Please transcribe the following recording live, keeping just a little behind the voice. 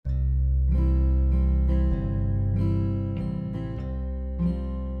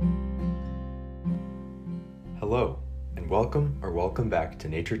Hello, and welcome back to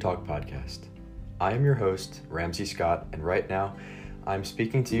Nature Talk Podcast. I am your host, Ramsey Scott, and right now, I'm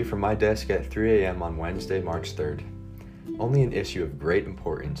speaking to you from my desk at 3 a.m. on Wednesday, March 3rd. Only an issue of great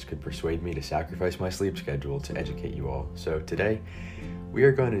importance could persuade me to sacrifice my sleep schedule to educate you all. So today, we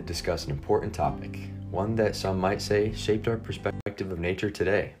are going to discuss an important topic, one that some might say shaped our perspective of nature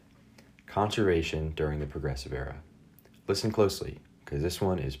today: conservation during the Progressive Era. Listen closely, because this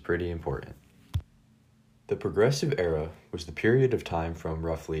one is pretty important. The Progressive Era was the period of time from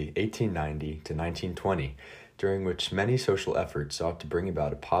roughly 1890 to 1920, during which many social efforts sought to bring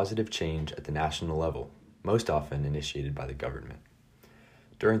about a positive change at the national level, most often initiated by the government.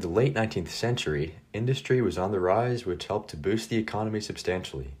 During the late 19th century, industry was on the rise, which helped to boost the economy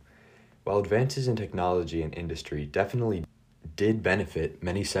substantially. While advances in technology and industry definitely did benefit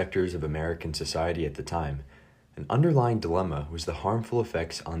many sectors of American society at the time, an underlying dilemma was the harmful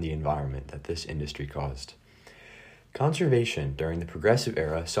effects on the environment that this industry caused. Conservation during the Progressive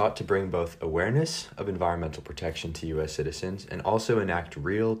Era sought to bring both awareness of environmental protection to U.S. citizens and also enact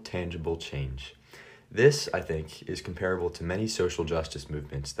real, tangible change. This, I think, is comparable to many social justice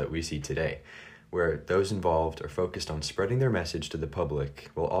movements that we see today, where those involved are focused on spreading their message to the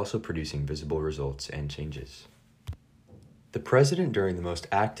public while also producing visible results and changes. The president during the most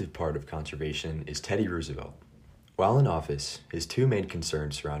active part of conservation is Teddy Roosevelt. While in office, his two main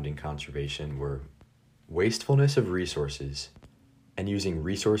concerns surrounding conservation were wastefulness of resources and using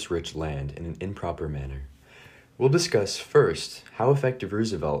resource-rich land in an improper manner. We'll discuss first how effective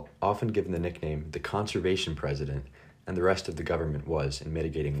Roosevelt, often given the nickname the conservation president, and the rest of the government was in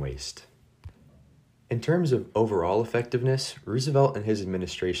mitigating waste. In terms of overall effectiveness, Roosevelt and his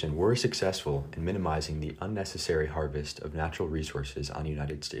administration were successful in minimizing the unnecessary harvest of natural resources on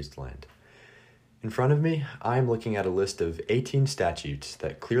United States land. In front of me, I am looking at a list of 18 statutes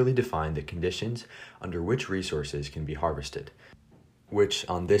that clearly define the conditions under which resources can be harvested, which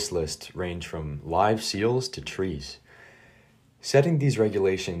on this list range from live seals to trees. Setting these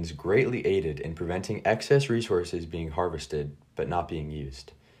regulations greatly aided in preventing excess resources being harvested but not being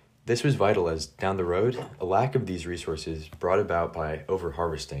used. This was vital as, down the road, a lack of these resources brought about by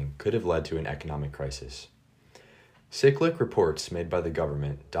overharvesting could have led to an economic crisis. Cyclic reports made by the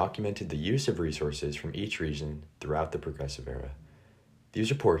government documented the use of resources from each region throughout the Progressive Era.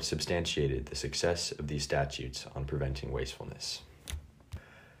 These reports substantiated the success of these statutes on preventing wastefulness.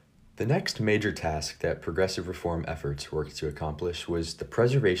 The next major task that progressive reform efforts worked to accomplish was the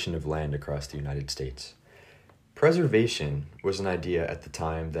preservation of land across the United States. Preservation was an idea at the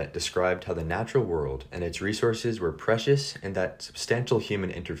time that described how the natural world and its resources were precious and that substantial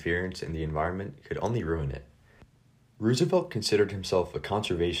human interference in the environment could only ruin it. Roosevelt considered himself a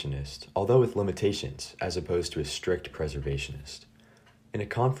conservationist, although with limitations, as opposed to a strict preservationist. In a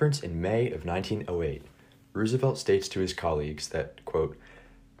conference in May of 1908, Roosevelt states to his colleagues that, quote,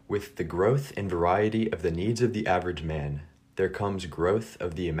 "With the growth and variety of the needs of the average man, there comes growth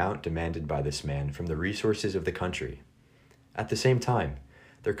of the amount demanded by this man from the resources of the country. At the same time,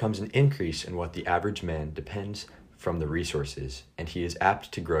 there comes an increase in what the average man depends from the resources, and he is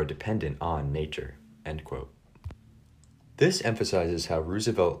apt to grow dependent on nature." End quote. This emphasizes how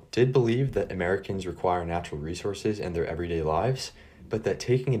Roosevelt did believe that Americans require natural resources in their everyday lives, but that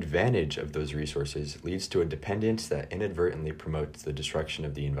taking advantage of those resources leads to a dependence that inadvertently promotes the destruction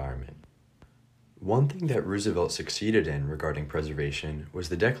of the environment. One thing that Roosevelt succeeded in regarding preservation was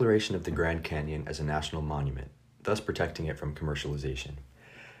the declaration of the Grand Canyon as a national monument, thus protecting it from commercialization.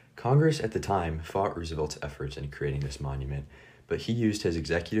 Congress at the time fought Roosevelt's efforts in creating this monument, but he used his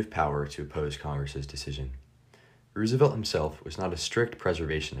executive power to oppose Congress's decision. Roosevelt himself was not a strict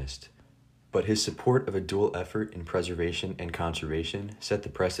preservationist, but his support of a dual effort in preservation and conservation set the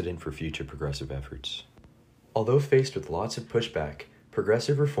precedent for future progressive efforts. Although faced with lots of pushback,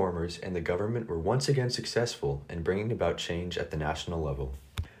 progressive reformers and the government were once again successful in bringing about change at the national level.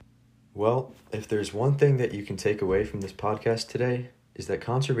 Well, if there's one thing that you can take away from this podcast today, is that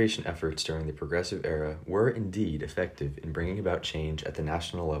conservation efforts during the Progressive Era were indeed effective in bringing about change at the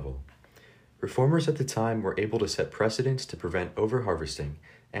national level. Reformers at the time were able to set precedents to prevent overharvesting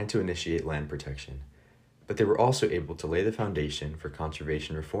and to initiate land protection, but they were also able to lay the foundation for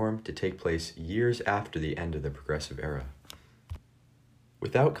conservation reform to take place years after the end of the Progressive Era.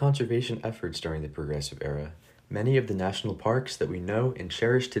 Without conservation efforts during the Progressive Era, many of the national parks that we know and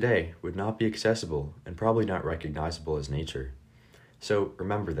cherish today would not be accessible and probably not recognizable as nature. So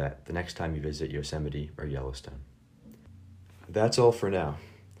remember that the next time you visit Yosemite or Yellowstone. That's all for now.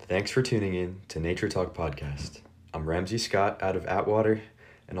 Thanks for tuning in to Nature Talk Podcast. I'm Ramsey Scott out of Atwater,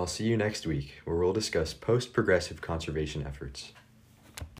 and I'll see you next week where we'll discuss post-progressive conservation efforts.